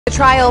The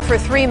trial for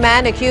 3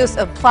 men accused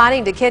of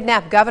plotting to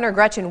kidnap Governor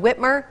Gretchen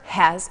Whitmer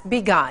has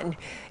begun.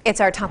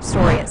 It's our top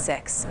story at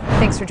 6.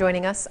 Thanks for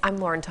joining us. I'm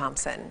Lauren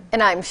Thompson.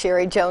 And I'm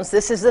Sherry Jones.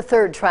 This is the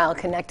third trial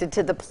connected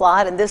to the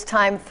plot, and this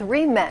time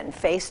 3 men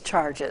face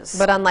charges.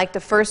 But unlike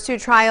the first 2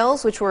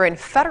 trials, which were in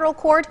federal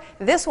court,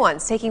 this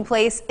one's taking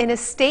place in a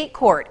state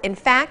court. In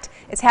fact,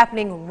 it's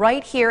happening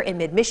right here in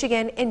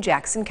mid-Michigan in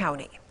Jackson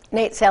County.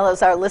 Nate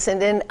Salazar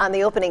listened in on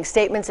the opening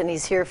statements, and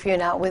he's here for you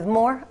now with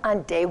more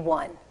on day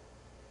 1.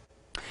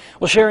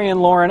 Well, Sherry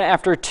and Lauren,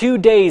 after 2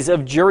 days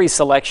of jury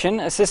selection,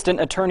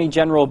 Assistant Attorney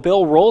General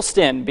Bill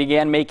Rolston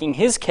began making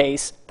his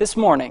case this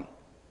morning.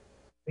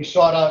 They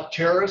sought out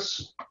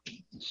terrorists.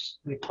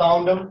 They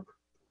found him.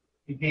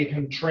 He gave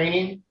him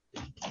training.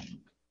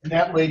 And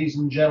that, ladies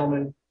and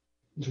gentlemen,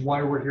 is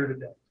why we're here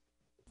today.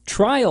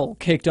 Trial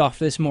kicked off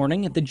this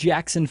morning at the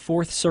Jackson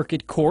 4th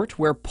Circuit Court,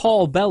 where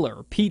Paul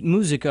Beller, Pete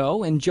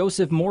Musico, and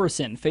Joseph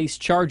Morrison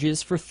faced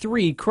charges for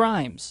 3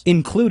 crimes,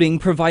 including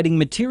providing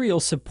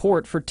material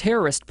support for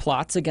terrorist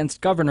plots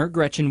against Governor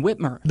Gretchen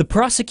Whitmer. The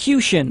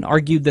prosecution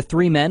argued the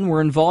 3 men were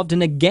involved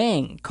in a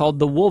gang called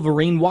the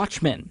Wolverine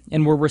Watchmen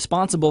and were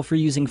responsible for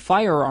using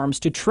firearms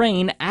to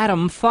train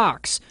Adam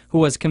Fox, who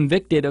was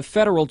convicted of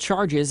federal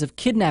charges of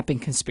kidnapping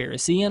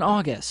conspiracy in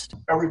August.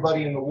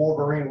 Everybody in the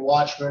Wolverine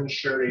Watchmen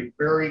shared a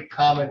very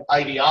common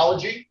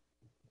ideology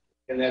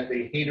in that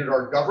they hated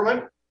our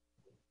government.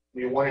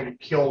 They wanted to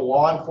kill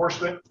law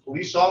enforcement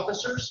police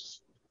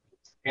officers,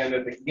 and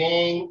that the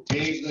gang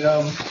gave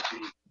them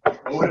the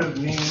motive,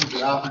 means,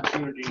 and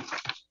opportunity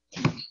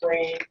to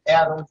train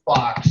Adam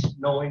Fox,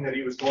 knowing that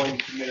he was going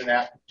to commit an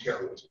act of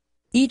terrorism.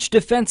 Each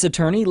defense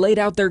attorney laid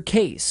out their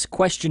case,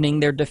 questioning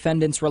their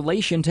defendant's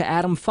relation to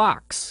Adam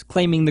Fox,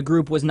 claiming the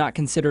group was not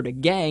considered a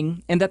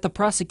gang and that the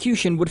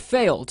prosecution would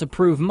fail to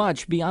prove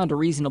much beyond a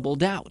reasonable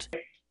doubt.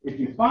 If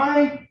you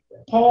find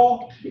that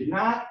Paul did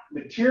not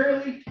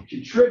materially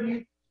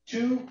contribute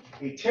to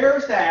a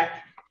terrorist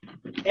act,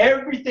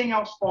 everything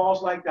else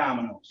falls like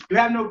dominoes. You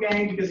have no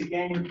gang because the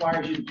gang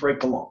requires you to break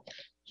the law.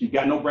 So you've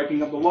got no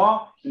breaking of the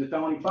law, and the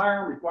felony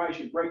firearm requires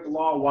you to break the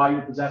law while you're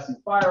possessing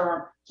the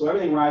firearm. So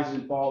everything rises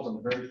and falls on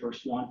the very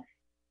first one.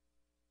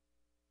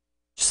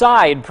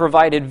 Side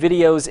provided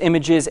videos,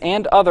 images,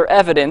 and other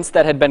evidence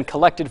that had been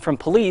collected from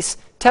police.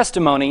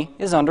 Testimony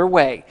is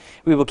underway.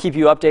 We will keep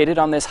you updated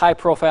on this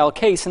high-profile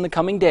case in the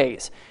coming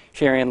days.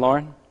 Sherry and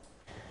Lauren.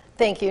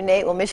 Thank you, Nate. Well,